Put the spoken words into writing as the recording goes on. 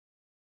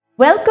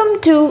Welcome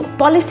to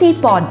Policy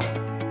Pod,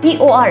 the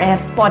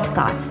ORF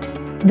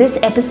podcast. This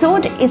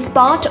episode is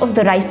part of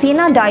the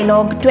Raisina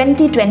Dialogue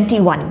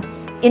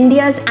 2021,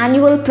 India's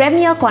annual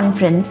premier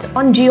conference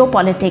on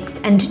geopolitics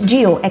and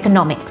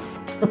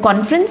geoeconomics. The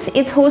conference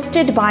is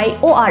hosted by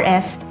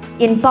ORF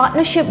in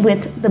partnership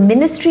with the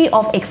Ministry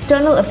of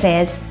External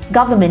Affairs,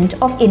 Government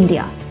of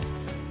India.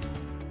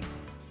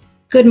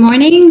 Good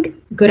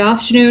morning, good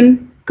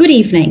afternoon, good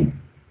evening.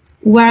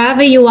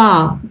 Wherever you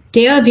are,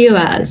 dear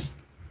viewers,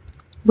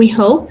 we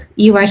hope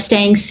you are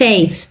staying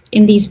safe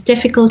in these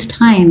difficult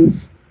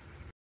times.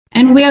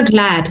 And we are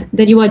glad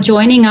that you are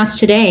joining us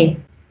today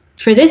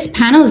for this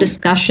panel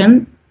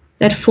discussion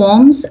that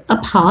forms a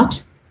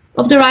part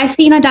of the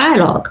Raisina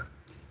Dialogue,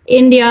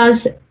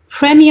 India's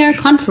premier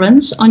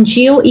conference on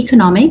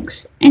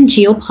geoeconomics and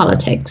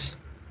geopolitics.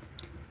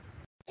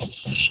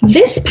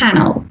 This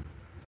panel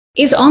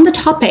is on the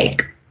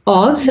topic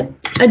of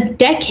a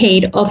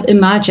decade of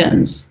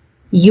emergence,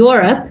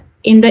 Europe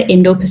in the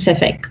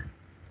Indo-Pacific.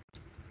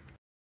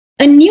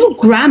 A new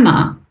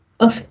grammar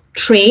of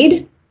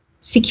trade,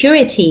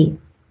 security,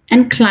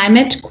 and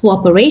climate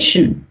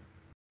cooperation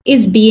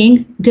is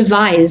being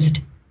devised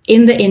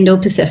in the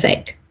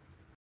Indo-Pacific.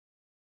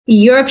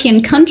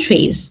 European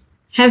countries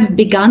have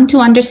begun to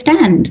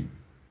understand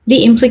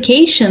the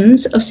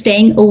implications of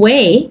staying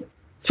away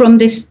from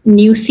this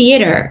new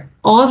theater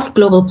of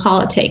global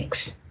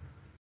politics.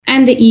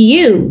 And the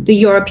EU, the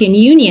European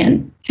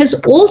Union, has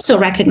also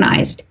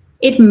recognized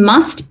it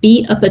must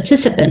be a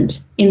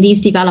participant in these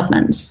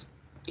developments.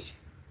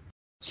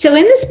 So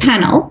in this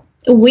panel,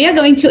 we are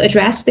going to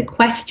address the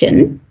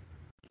question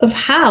of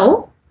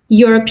how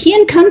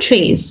European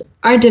countries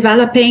are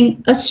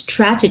developing a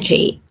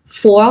strategy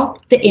for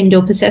the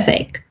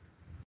Indo-Pacific.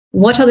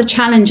 What are the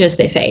challenges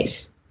they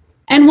face?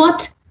 And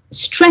what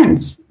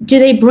strengths do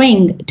they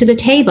bring to the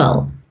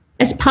table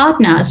as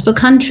partners for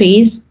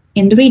countries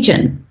in the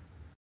region?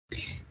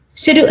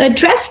 So to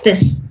address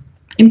this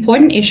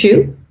important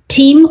issue,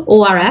 Team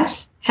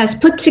ORF has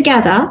put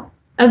together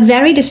a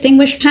very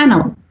distinguished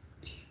panel.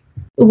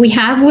 We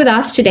have with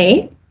us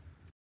today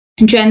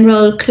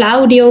General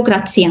Claudio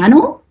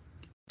Graziano,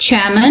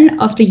 Chairman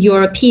of the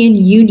European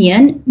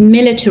Union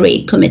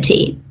Military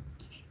Committee.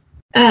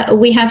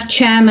 We have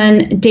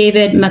Chairman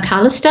David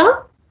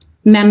McAllister,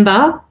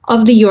 Member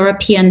of the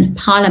European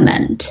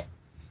Parliament.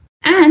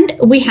 And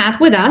we have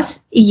with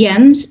us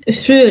Jens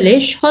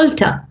Frølich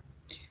Holte,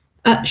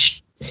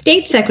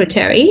 State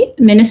Secretary,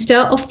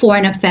 Minister of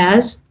Foreign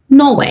Affairs,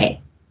 Norway.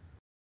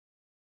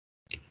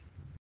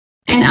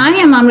 And I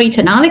am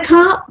Amrita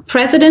Narlikar,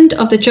 President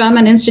of the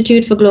German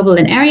Institute for Global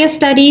and Area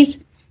Studies,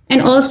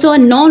 and also a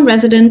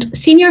non-resident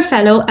senior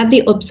fellow at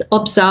the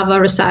Observer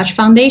Research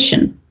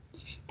Foundation.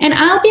 And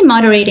I'll be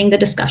moderating the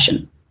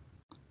discussion.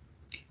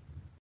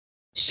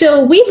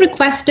 So we've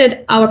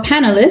requested our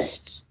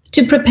panelists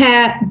to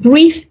prepare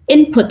brief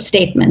input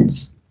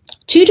statements,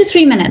 2 to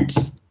 3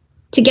 minutes,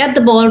 to get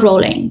the ball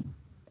rolling.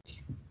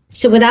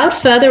 So without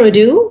further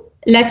ado,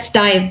 let's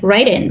dive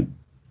right in.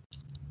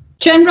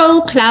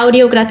 General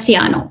Claudio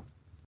Graziano,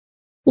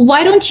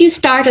 why don't you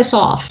start us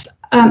off,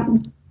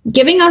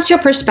 giving us your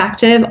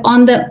perspective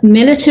on the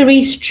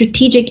military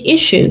strategic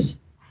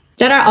issues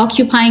that are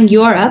occupying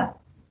Europe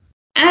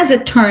as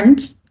it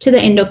turns to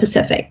the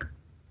Indo-Pacific.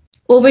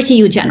 Over to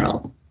you,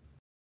 General.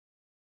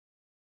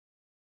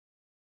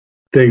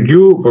 Thank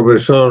you,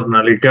 Professor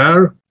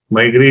Narlikar.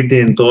 My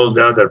greeting to all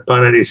the other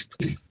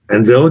panelists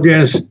and the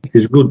audience.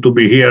 It's good to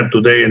be here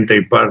today and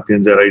take part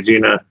in the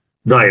Raisina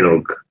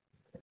Dialogue.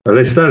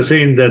 Let's start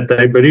saying that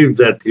I believe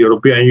that the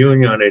European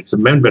Union and its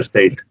member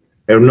states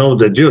have known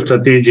the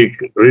geostrategic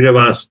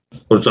relevance,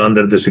 also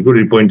under the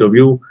security point of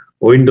view,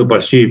 of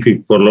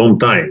Indo-Pacific for a long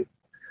time.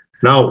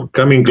 Now,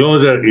 coming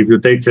closer, if you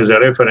take as a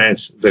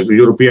reference the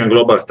European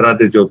Global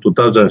Strategy of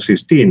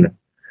 2016,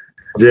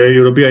 the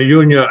European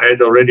Union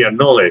had already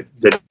acknowledged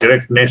the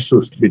direct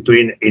nexus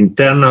between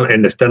internal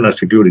and external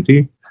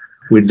security,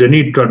 with the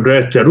need to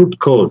address the root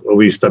cause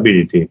of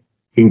instability,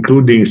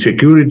 including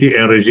security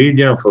and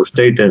resilience for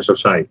state and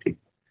society,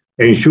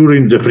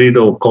 ensuring the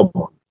freedom of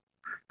common.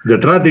 The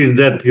truth is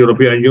that the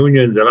European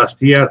Union in the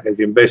last year has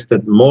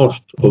invested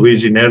most of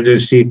its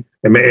energies in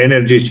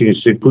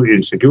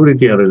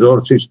security and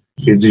resources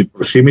in this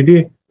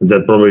proximity.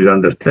 That probably is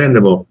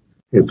understandable,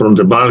 from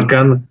the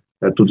Balkan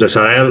to the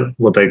Sahel,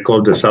 what I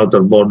call the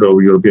southern border of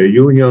the European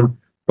Union,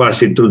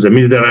 passing through the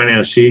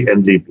Mediterranean Sea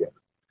and Libya.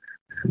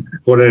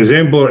 For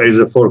example,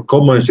 as for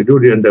common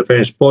security and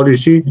defense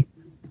policy,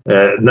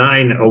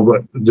 9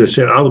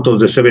 out of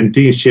the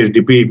 17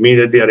 CSDP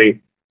military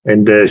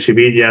and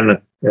civilian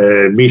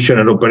mission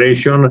and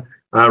operation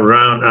are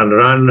run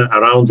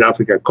around the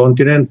African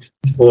continent,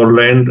 or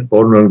land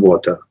or on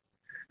water.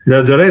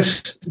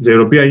 Nevertheless, the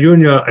European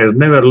Union has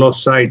never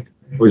lost sight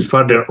of its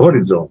further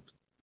horizon,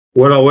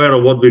 well aware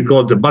of what we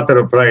call the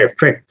butterfly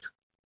effect,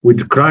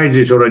 with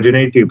crises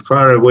originating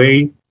far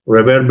away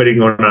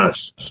reverberating on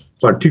us,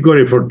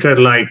 particularly for threats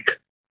like,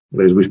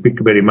 as we speak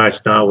very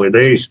much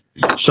nowadays,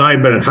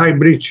 cyber and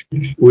hybrid,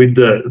 with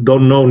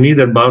don't know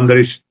neither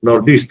boundaries nor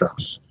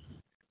distance.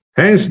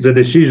 Hence, the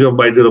decision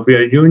by the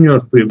European Union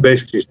to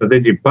invest in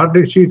strategic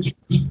partnerships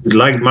with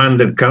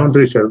like-minded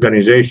countries and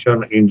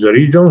organizations in the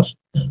regions,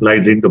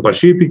 like the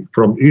Indo-Pacific,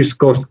 from east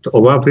coast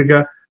of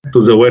Africa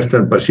to the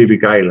Western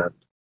Pacific Island.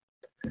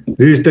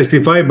 This is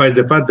testified by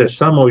the fact that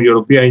some of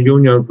European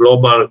Union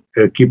global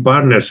key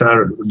partners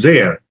are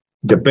there: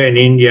 Japan,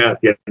 India,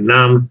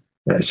 Vietnam,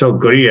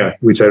 South Korea,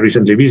 which I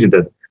recently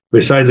visited,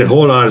 besides the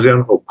whole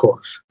ASEAN, of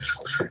course.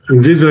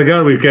 In this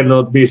regard, we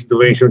cannot miss to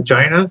mention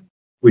China,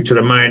 which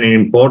remain an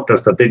important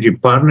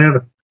strategic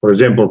partner, for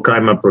example,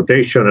 climate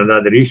protection and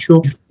other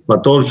issues,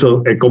 but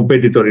also a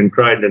competitor in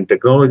trade and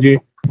technology,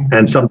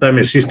 and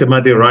sometimes a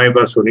systematic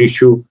rivals on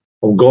issues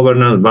of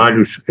governance,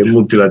 values, and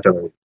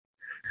multilateralism.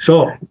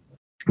 So,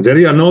 the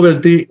real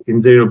novelty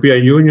in the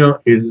European Union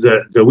is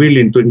the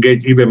willing to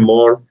engage even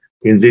more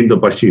in the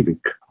Indo-Pacific.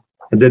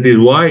 And that is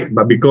why,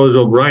 but because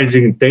of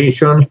rising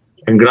tension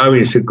and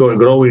growing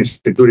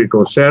security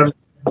concern,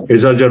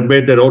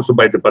 exacerbated also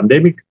by the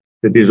pandemic,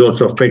 that is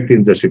also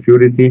affecting the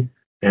security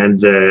and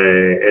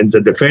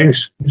the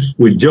defense,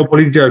 with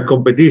geopolitical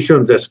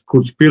competition that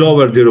could spill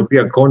over the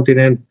European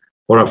continent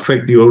or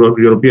affect the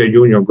European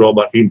Union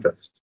global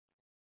interests.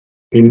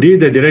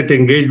 Indeed, a direct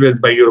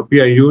engagement by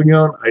European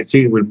Union, I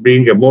think, will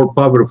bring a more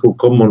powerful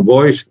common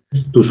voice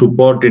to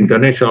support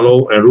international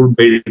law and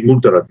rule-based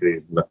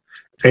multilateralism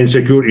and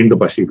secure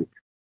Indo-Pacific.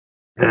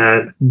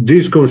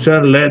 This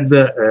concern led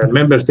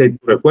member states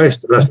to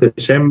request last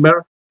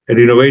December a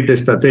renovated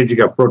strategic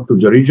approach to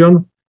the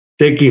region,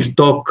 taking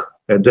stock,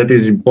 and that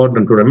is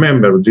important to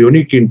remember, the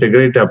unique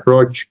integrated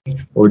approach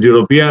of the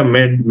European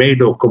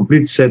made of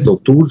complete set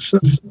of tools,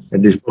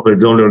 and this is probably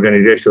the only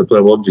organization to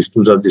have all these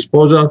tools at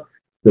disposal,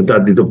 that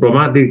are the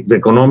diplomatic, the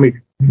economic,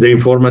 the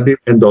informative,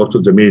 and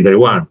also the military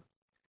one.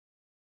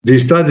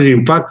 This strategy,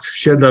 in fact,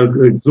 should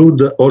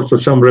include also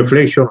some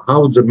reflection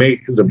how to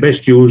make the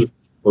best use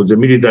of the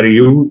military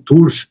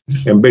tools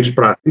and best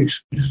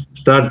practice,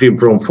 starting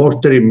from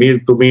fostering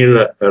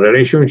meal-to-meal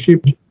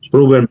relationship,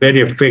 proven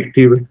very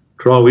effective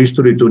throughout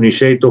history to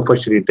initiate or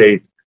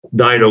facilitate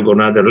dialogue on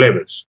other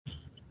levels.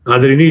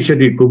 Other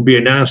initiatives could be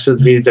enhanced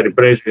military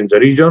presence in the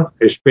region,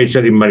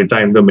 especially in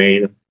maritime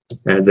domain,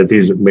 and that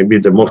is maybe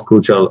the most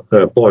crucial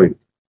point.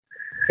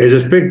 As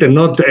expected,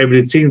 not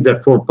everything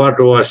that forms part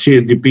of our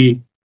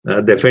CSDP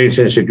defense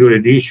and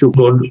security issue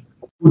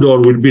could or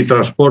will be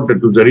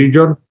transported to the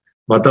region,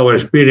 but our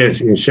experience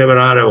in several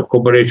areas of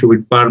cooperation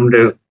with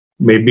partners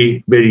may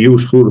be very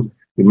useful,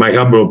 in my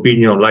humble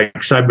opinion, like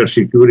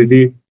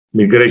cybersecurity,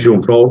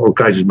 migration flow, or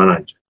crisis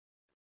management.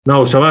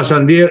 Now, Savas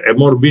and Deer, a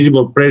more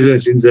visible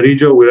presence in the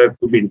region will have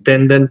to be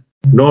intended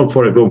not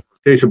for a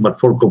confrontation but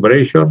for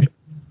cooperation,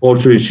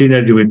 also in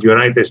synergy with the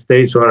United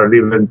States or a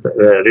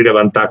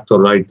relevant actor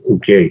like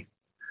UK.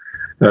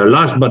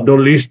 Last but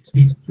not least,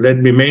 let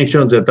me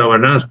mention that our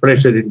enhanced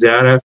presence in the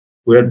area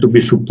will have to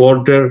be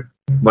supported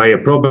by a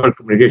proper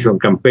communication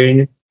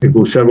campaign. It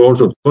could serve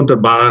also to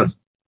counterbalance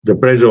the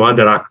presence of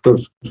other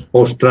actors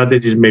or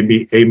strategies may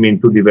be aiming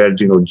to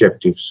diverging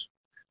objectives.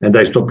 And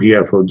I stop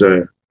here for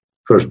the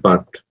first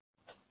part.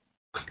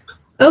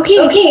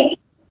 Okay.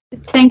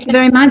 Thank you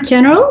very much,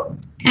 General.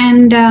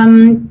 And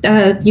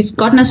you've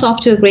gotten us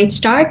off to a great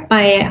start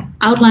by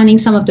outlining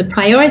some of the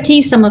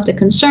priorities, some of the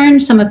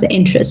concerns, some of the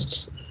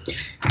interests.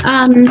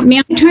 May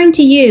I turn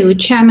to you,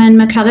 Chairman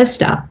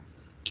McAllister?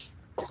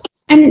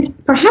 And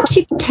perhaps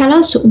you could tell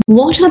us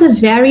what are the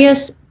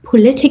various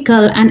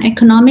political and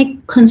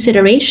economic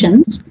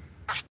considerations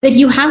that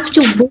you have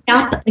to weigh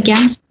up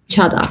against each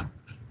other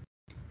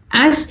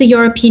as the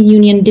European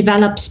Union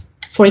develops,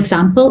 for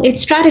example,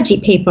 its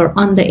strategy paper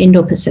on the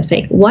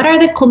Indo-Pacific. What are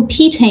the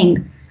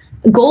competing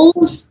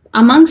goals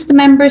amongst the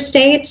member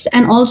states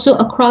and also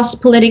across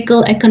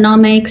political,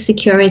 economic,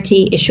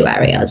 security issue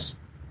areas?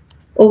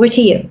 Over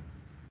to you.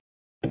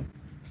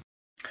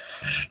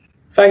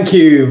 Thank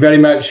you very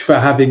much for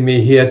having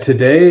me here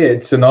today.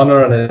 It's an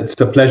honor and it's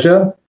a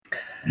pleasure.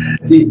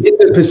 The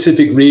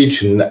Indo-Pacific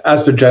region,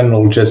 as the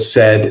General just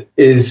said,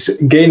 is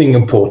gaining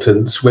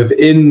importance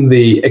within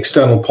the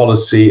external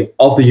policy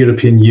of the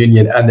European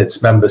Union and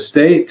its member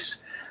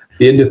states.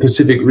 The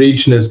Indo-Pacific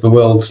region is the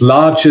world's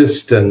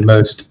largest and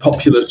most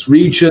populous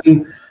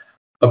region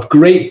of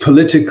great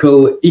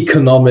political,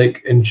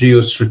 economic, and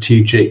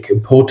geostrategic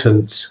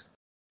importance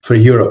for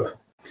Europe.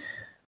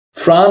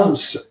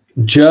 France,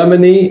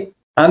 Germany,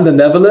 and the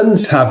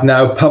Netherlands have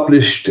now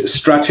published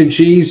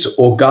strategies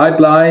or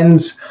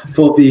guidelines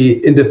for the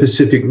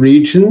Indo-Pacific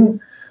region,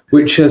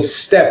 which has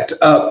stepped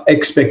up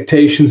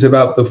expectations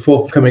about the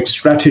forthcoming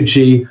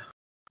strategy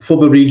for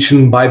the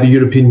region by the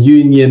European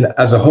Union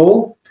as a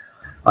whole.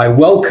 I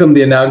welcome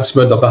the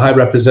announcement of the High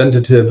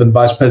Representative and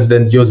Vice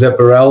President Josep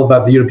Borrell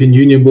that the European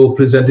Union will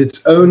present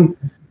its own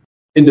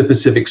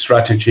Indo-Pacific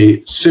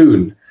strategy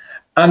soon,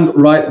 and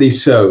rightly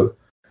so.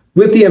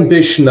 With the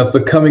ambition of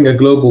becoming a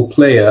global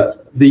player,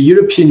 the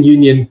European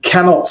Union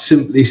cannot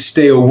simply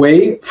stay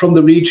away from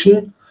the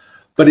region,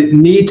 but it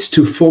needs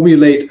to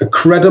formulate a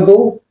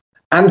credible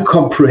and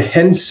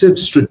comprehensive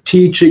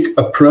strategic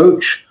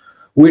approach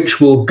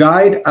which will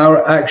guide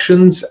our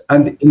actions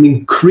and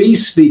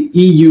increase the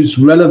EU's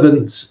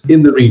relevance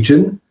in the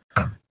region.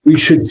 We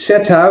should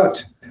set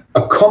out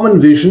a common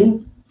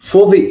vision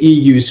for the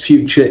EU's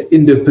future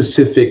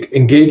Indo-Pacific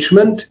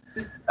engagement,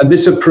 and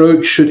this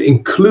approach should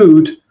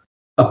include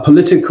a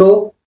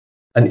political,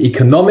 an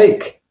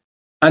economic,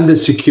 and a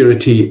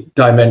security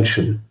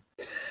dimension.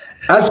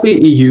 As the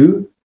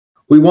EU,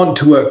 we want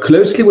to work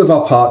closely with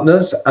our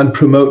partners and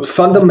promote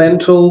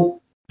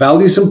fundamental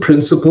values and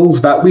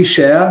principles that we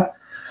share.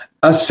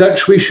 As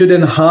such, we should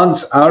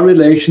enhance our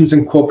relations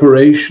and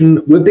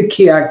cooperation with the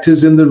key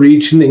actors in the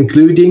region,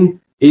 including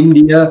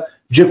India,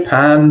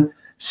 Japan,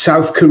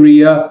 South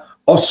Korea,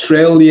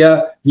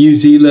 Australia, New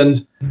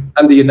Zealand,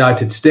 and the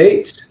United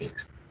States.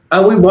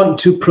 And we want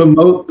to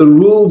promote the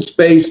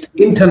rules-based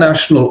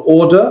international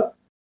order.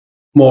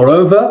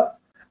 Moreover,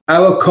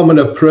 our common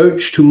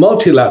approach to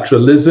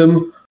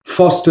multilateralism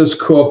fosters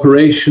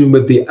cooperation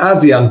with the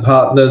ASEAN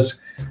partners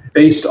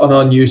based on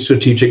our new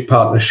strategic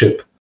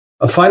partnership.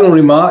 A final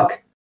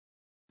remark,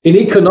 in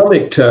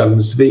economic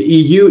terms, the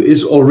EU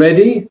is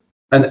already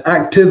an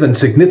active and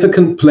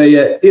significant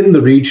player in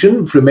the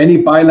region through many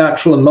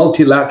bilateral and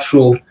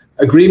multilateral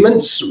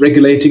agreements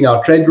regulating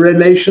our trade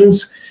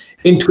relations.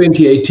 In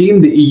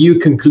 2018, the EU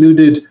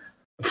concluded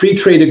free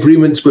trade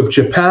agreements with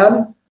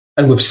Japan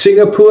and with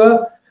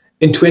Singapore.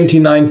 In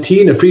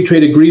 2019, a free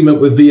trade agreement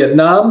with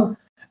Vietnam.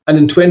 And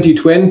in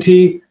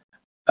 2020,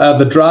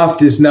 the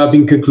draft is now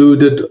being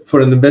concluded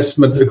for an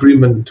investment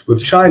agreement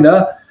with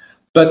China.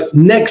 But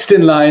next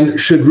in line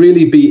should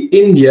really be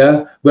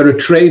India, where a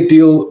trade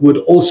deal would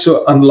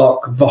also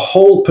unlock the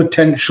whole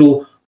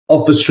potential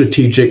of the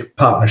strategic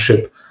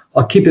partnership.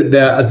 I'll keep it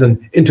there as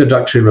an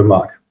introductory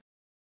remark.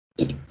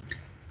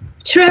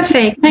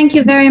 Terrific. Thank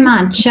you very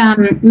much.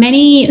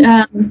 Many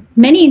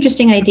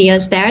interesting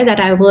ideas there that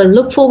I will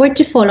look forward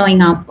to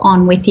following up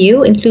on with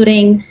you,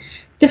 including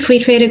the free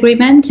trade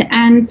agreement.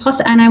 And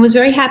I was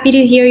very happy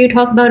to hear you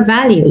talk about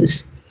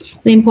values,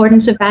 the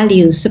importance of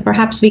values. So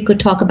perhaps we could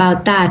talk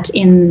about that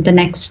in the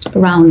next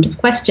round of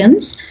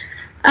questions.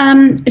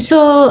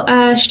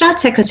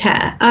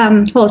 Staatssekretär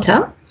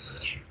Holte,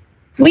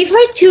 we've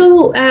heard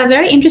two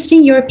very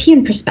interesting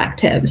European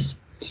perspectives.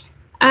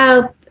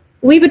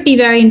 We would be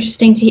very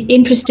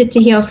interested to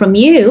hear from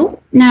you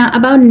now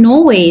about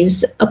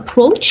Norway's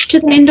approach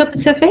to the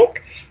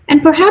Indo-Pacific,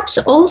 and perhaps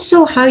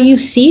also how you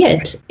see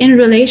it in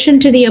relation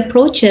to the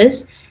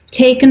approaches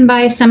taken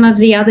by some of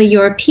the other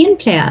European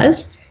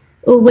players,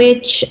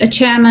 which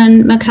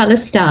Chairman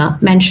McAllister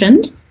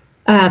mentioned.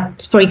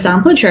 For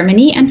example,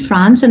 Germany and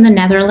France and the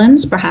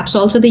Netherlands, perhaps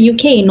also the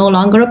UK, no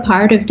longer a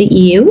part of the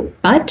EU,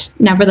 but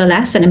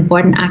nevertheless an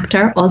important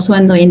actor also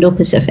in the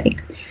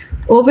Indo-Pacific.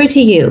 Over to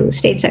you,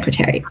 State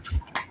Secretary.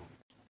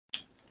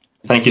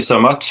 Thank you so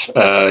much.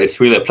 It's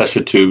really a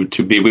pleasure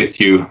to be with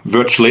you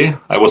virtually.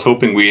 I was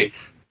hoping we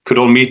could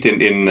all meet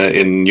in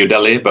New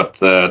Delhi, but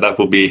that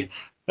will be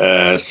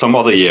some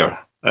other year,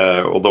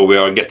 although we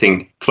are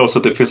getting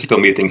closer to physical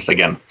meetings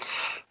again.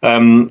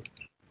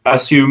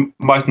 As you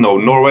might know,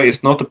 Norway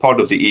is not a part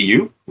of the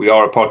EU. We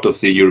are a part of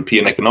the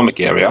European Economic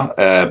Area,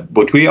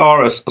 but we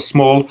are a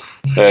small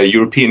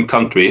European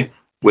country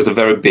with a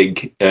very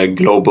big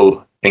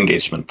global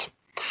engagement.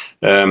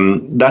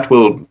 That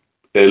will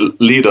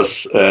lead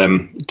us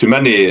to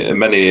many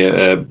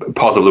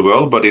parts of the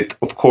world, but it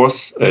of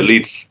course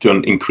leads to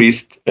an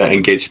increased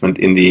engagement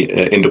in the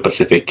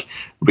Indo-Pacific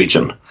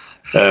region.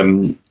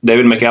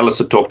 David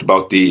McAllister talked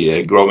about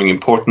the growing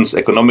importance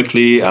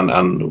economically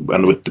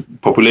and with the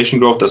population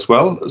growth as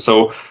well.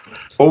 So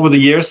over the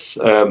years,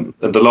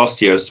 the last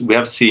years, we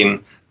have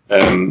seen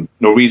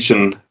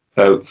Norwegian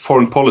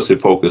foreign policy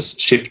focus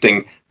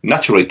shifting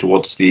naturally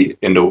towards the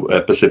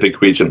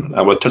Indo-Pacific region.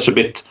 I will touch a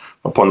bit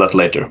upon that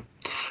later.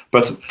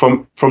 But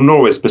from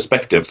Norway's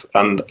perspective,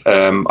 and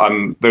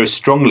I'm very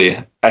strongly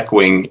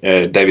echoing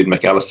David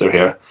McAllister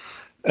here,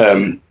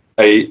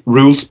 a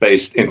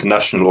rules-based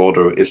international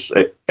order is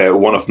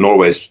one of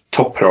Norway's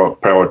top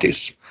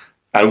priorities.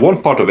 And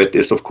one part of it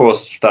is, of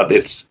course, that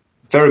it's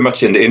very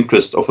much in the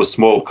interest of a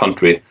small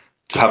country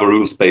to have a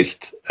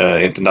rules-based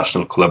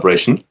international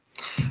collaboration.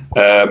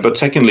 But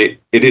secondly,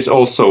 it is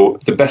also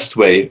the best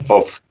way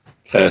of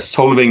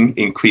solving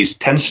increased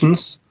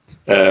tensions,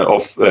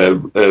 of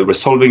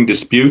resolving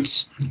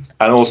disputes,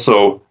 and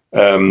also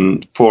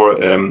for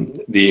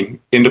the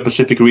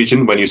Indo-Pacific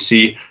region, when you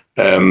see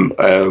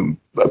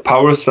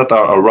powers that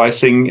are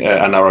rising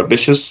and are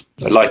ambitious,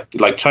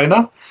 like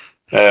China,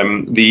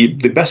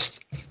 the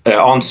best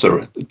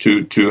answer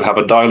to have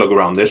a dialogue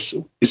around this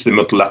is the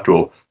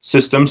multilateral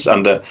systems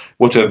and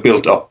what we have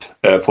built up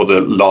for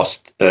the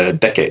last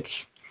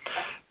decades.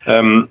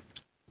 And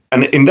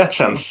in that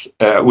sense,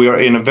 we are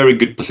in a very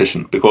good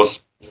position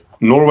because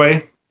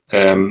Norway,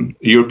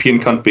 European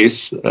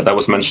countries that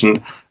was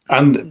mentioned,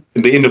 and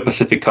the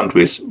Indo-Pacific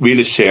countries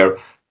really share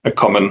a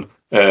common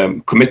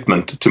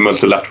commitment to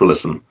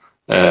multilateralism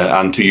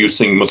and to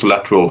using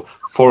multilateral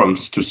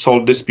forums to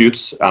solve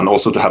disputes and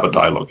also to have a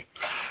dialogue.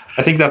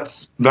 I think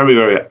that's very,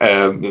 very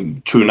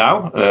true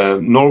now.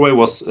 Norway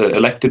was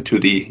elected to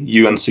the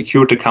UN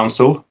Security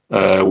Council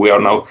We are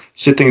now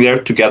sitting there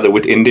together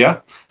with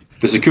India.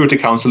 The Security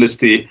Council is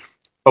the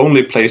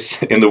only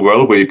place in the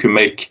world where you can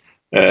make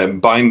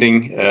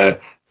binding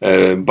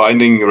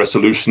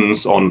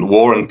resolutions on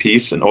war and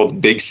peace and all the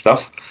big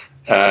stuff.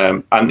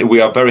 And we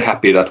are very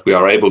happy that we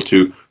are able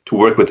to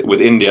work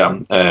with India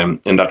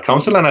in that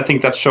council. And I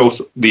think that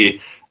shows the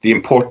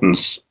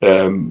importance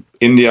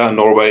India,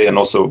 Norway, and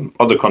also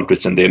other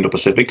countries in the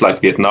Indo-Pacific,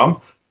 like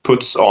Vietnam,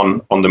 puts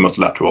on the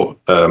multilateral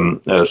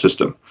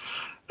system.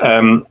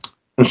 And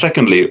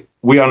secondly,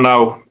 we are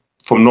now,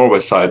 from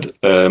Norway's side,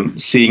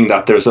 seeing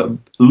that there's a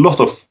lot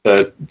of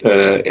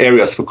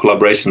areas for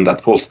collaboration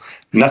that falls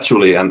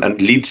naturally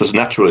and leads us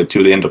naturally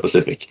to the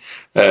Indo-Pacific.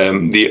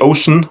 The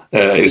ocean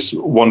is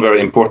one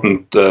very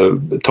important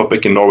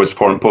topic in Norway's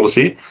foreign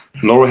policy.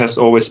 Norway has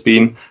always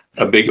been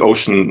a big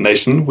ocean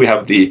nation. We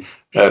have the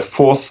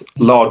fourth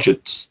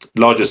largest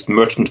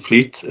merchant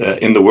fleet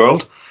in the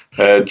world.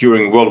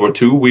 During World War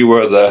II, we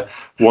were the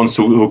ones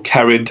who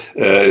carried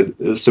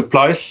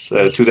supplies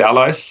to the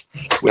Allies.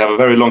 We have a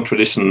very long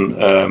tradition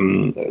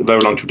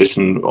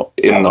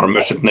in our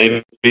merchant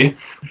navy.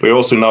 We're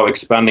also now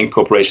expanding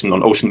cooperation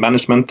on ocean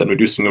management and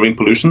reducing marine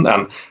pollution.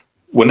 And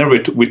whenever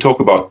we talk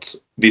about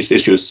these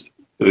issues,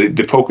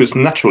 the focus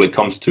naturally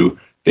comes to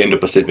the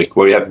Indo-Pacific,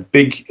 where we have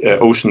big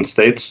ocean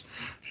states.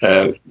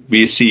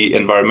 We see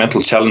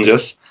environmental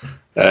challenges.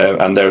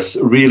 And there's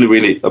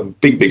really a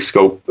big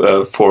scope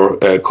for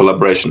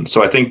collaboration.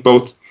 So I think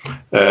both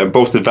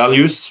the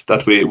values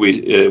that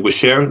we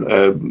share,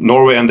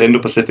 Norway and the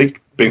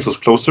Indo-Pacific, brings us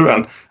closer,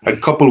 and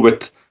coupled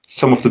with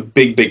some of the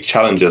big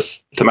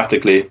challenges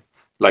thematically,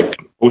 like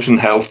ocean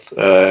health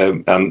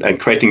and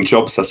creating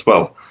jobs as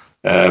well,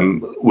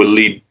 will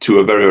lead to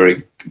a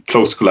very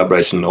close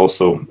collaboration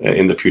also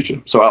in the future.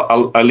 So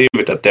I'll leave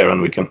it at there,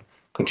 and we can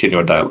continue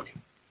our dialogue.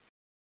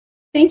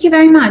 Thank you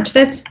very much.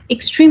 That's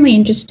extremely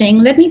interesting.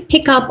 Let me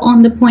pick up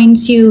on the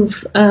points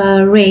you've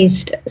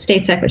raised,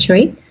 State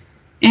Secretary,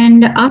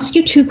 and ask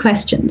you two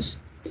questions.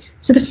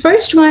 So the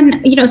first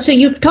one, so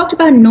you've talked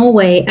about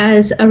Norway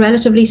as a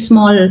relatively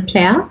small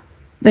player,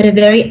 but a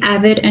very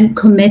avid and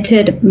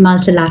committed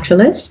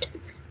multilateralist.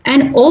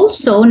 And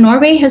also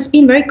Norway has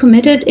been very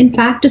committed, in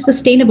fact, to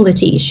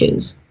sustainability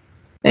issues,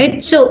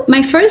 right? So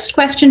my first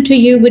question to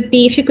you would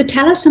be if you could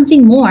tell us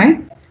something more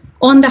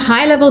on the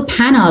high-level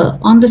panel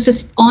on the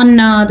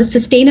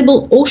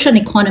sustainable ocean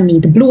economy,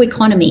 the blue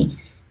economy,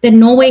 that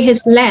Norway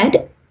has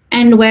led,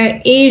 and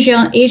where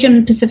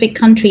Asian Pacific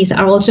countries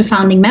are also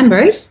founding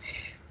members.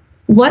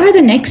 What are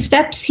the next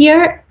steps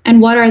here,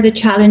 and what are the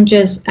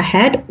challenges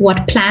ahead?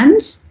 What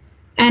plans,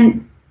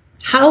 and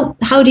what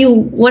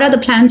are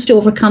the plans to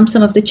overcome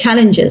some of the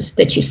challenges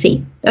that you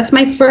see? That's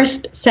my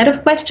first set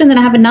of questions, and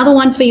I have another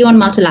one for you on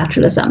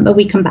multilateralism, but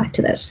we come back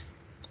to this.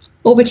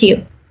 Over to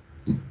you.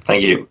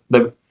 Thank you.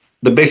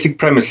 The basic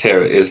premise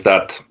here is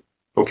that,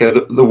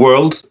 the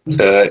world,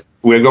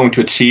 we're going to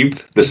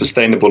achieve the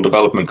Sustainable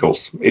Development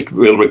Goals. It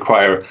will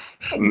require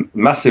a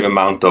massive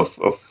amount of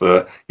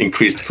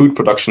increased food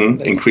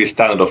production, increased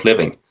standard of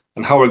living.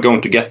 And how we're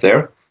going to get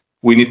there,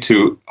 we need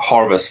to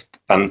harvest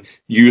and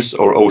use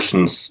our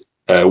oceans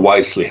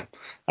wisely.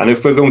 And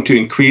if we're going to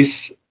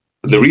increase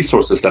the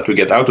resources that we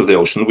get out of the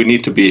ocean, we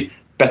need to be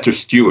better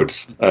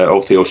stewards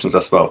of the oceans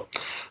as well.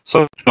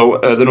 So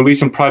the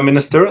Norwegian Prime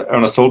Minister,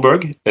 Erna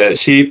Solberg,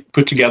 she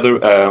put together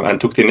and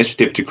took the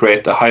initiative to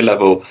create a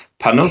high-level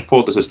panel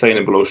for the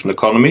sustainable ocean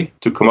economy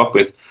to come up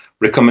with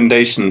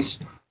recommendations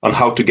on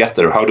how to get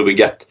there. How do we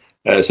get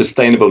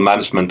sustainable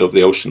management of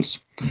the oceans?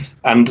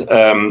 And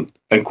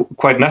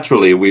quite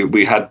naturally,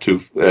 we had to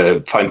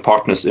find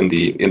partners in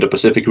the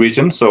Indo-Pacific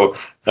region. So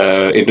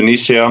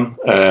Indonesia,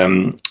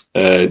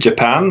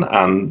 Japan,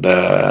 and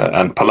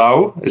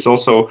Palau is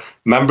also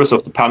members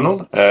of the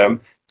panel.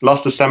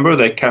 Last December,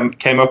 they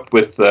came up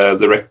with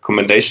the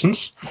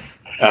recommendations,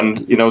 and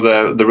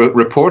the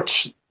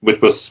report, which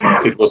was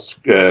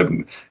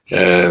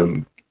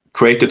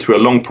created through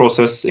a long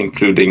process,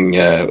 including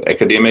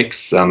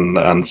academics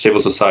and civil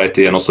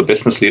society and also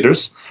business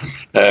leaders,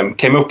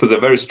 came up with a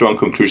very strong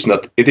conclusion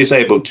that it is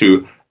able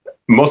to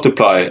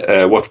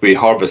multiply what we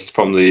harvest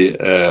from the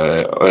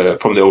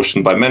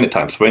ocean by many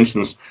times. For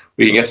instance,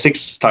 we can get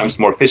 6 times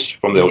more fish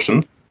from the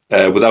ocean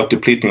without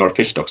depleting our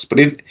fish stocks, but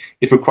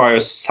it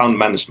requires sound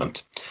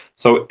management.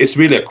 So it's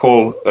really a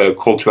call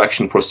to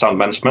action for sound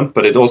management,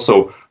 but it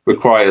also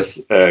requires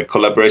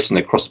collaboration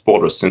across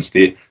borders, since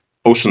the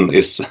ocean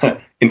is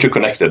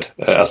interconnected,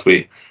 as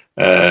we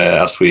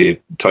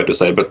try to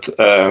say. But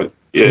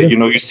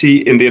you see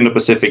in the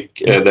Indo-Pacific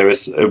there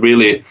is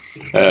really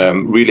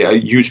a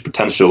huge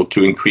potential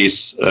to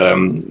increase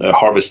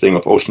harvesting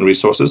of ocean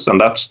resources,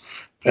 and that's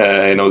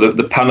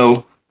the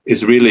panel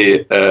is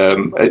really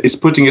it's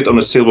putting it on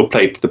a silver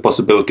plate, the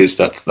possibilities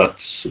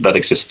that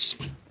exists.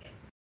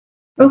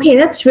 Okay,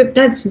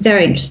 that's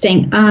very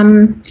interesting.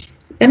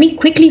 Let me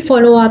quickly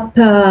follow up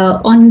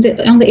on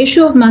the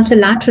issue of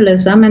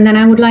multilateralism, and then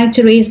I would like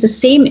to raise the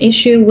same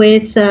issue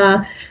with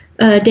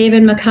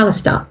David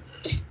McAllister.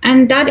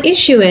 And that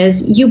issue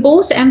is, you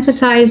both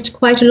emphasized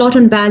quite a lot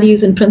on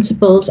values and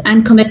principles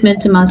and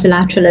commitment to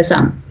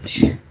multilateralism.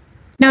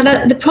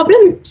 Now, the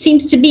problem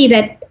seems to be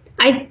that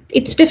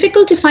it's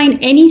difficult to find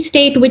any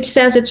state which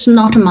says it's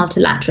not a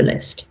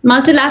multilateralist.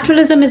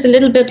 Multilateralism is a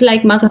little bit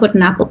like motherhood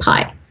and apple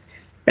pie,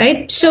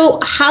 right? So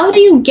how do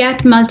you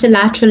get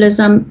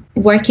multilateralism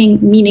working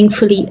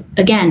meaningfully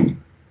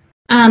again?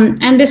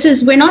 And this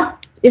is,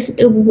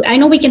 I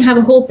know we can have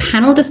a whole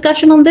panel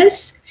discussion on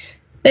this,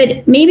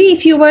 but maybe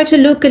if you were to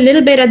look a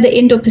little bit at the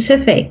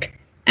Indo-Pacific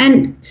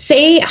and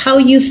say how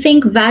you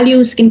think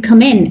values can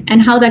come in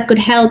and how that could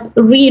help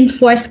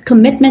reinforce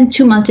commitment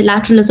to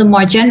multilateralism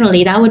more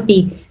generally, that would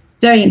be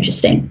very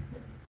interesting.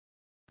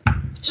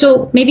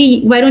 So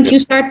maybe why don't you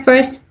start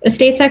first,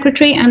 State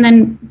Secretary, and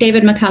then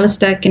David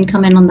McAllister can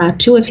come in on that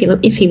too if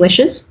he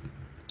wishes.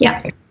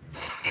 Yeah.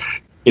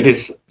 It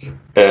is,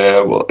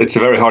 well, it's a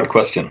very hard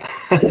question.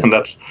 And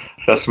that's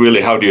really,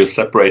 how do you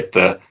separate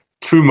the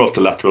true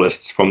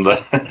multilateralists from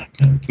the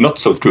not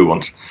so true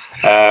ones?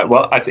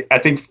 Well, I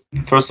think,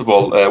 first of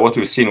all, what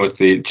we've seen with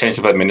the change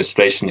of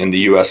administration in the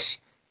US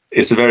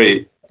is a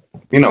very,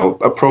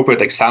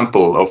 appropriate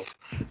example of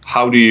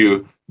how do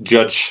you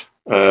judge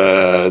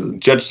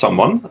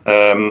someone.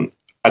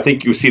 I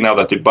think you see now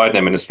that the Biden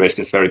administration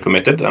is very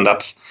committed, and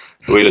that's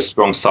a really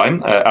strong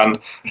sign. And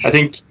I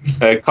think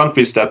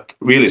countries that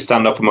really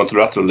stand up for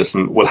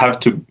multilateralism will have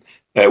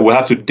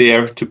to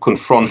dare to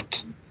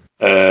confront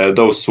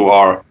those who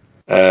are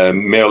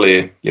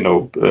merely,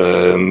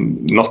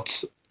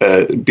 not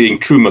being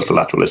true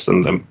multilateralists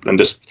and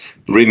just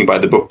reading by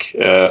the book,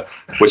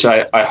 which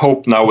I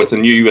hope now with the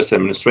new U.S.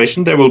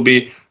 administration, there will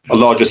be a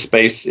larger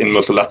space in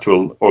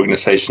multilateral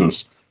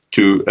organizations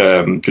to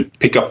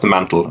pick up the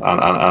mantle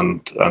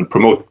and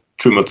promote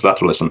true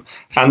multilateralism.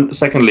 And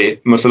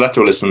secondly,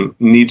 multilateralism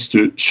needs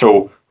to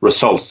show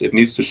results. It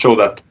needs to show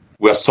that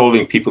we are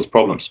solving people's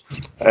problems.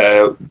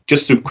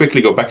 Just to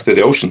quickly go back to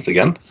the oceans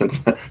again, since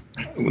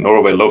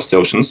Norway loves the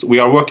oceans, we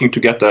are working to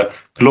get a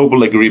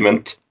global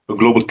agreement, a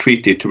global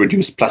treaty to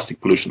reduce plastic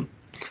pollution.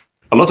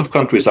 A lot of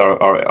countries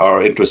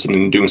are interested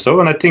in doing so,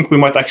 and I think we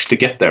might actually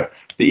get there.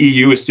 The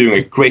EU is doing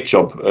a great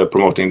job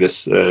promoting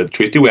this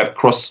treaty. We have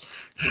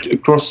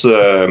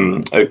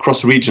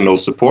cross-regional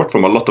support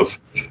from a lot of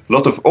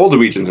all the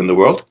regions in the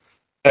world.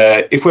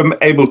 If we're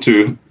able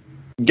to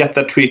get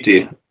that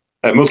treaty,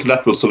 a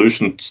multilateral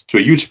solution to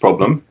a huge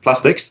problem,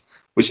 plastics,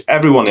 which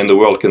everyone in the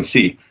world can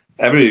see.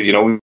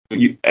 Everyone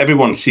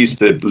sees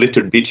the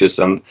littered beaches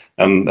and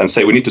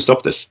say we need to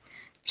stop this.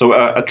 So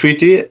a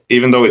treaty,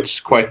 even though it's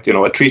quite,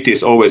 a treaty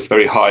is always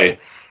very high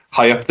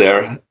up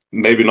there,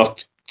 maybe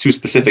not too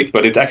specific,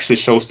 but it actually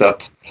shows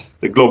that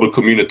the global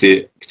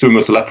community through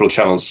multilateral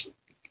channels,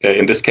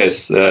 in this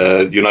case,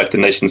 United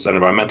Nations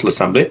Environmental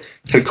Assembly,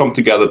 can come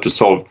together to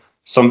solve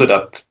something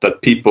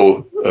that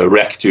people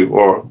react to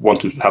or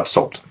want to have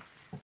solved.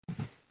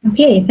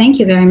 Okay, thank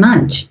you very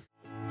much.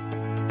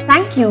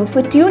 Thank you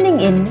for tuning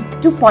in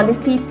to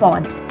Policy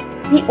Pod,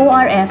 the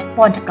ORF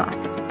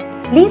podcast.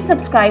 Please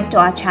subscribe to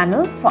our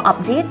channel for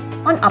updates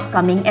on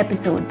upcoming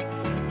episodes.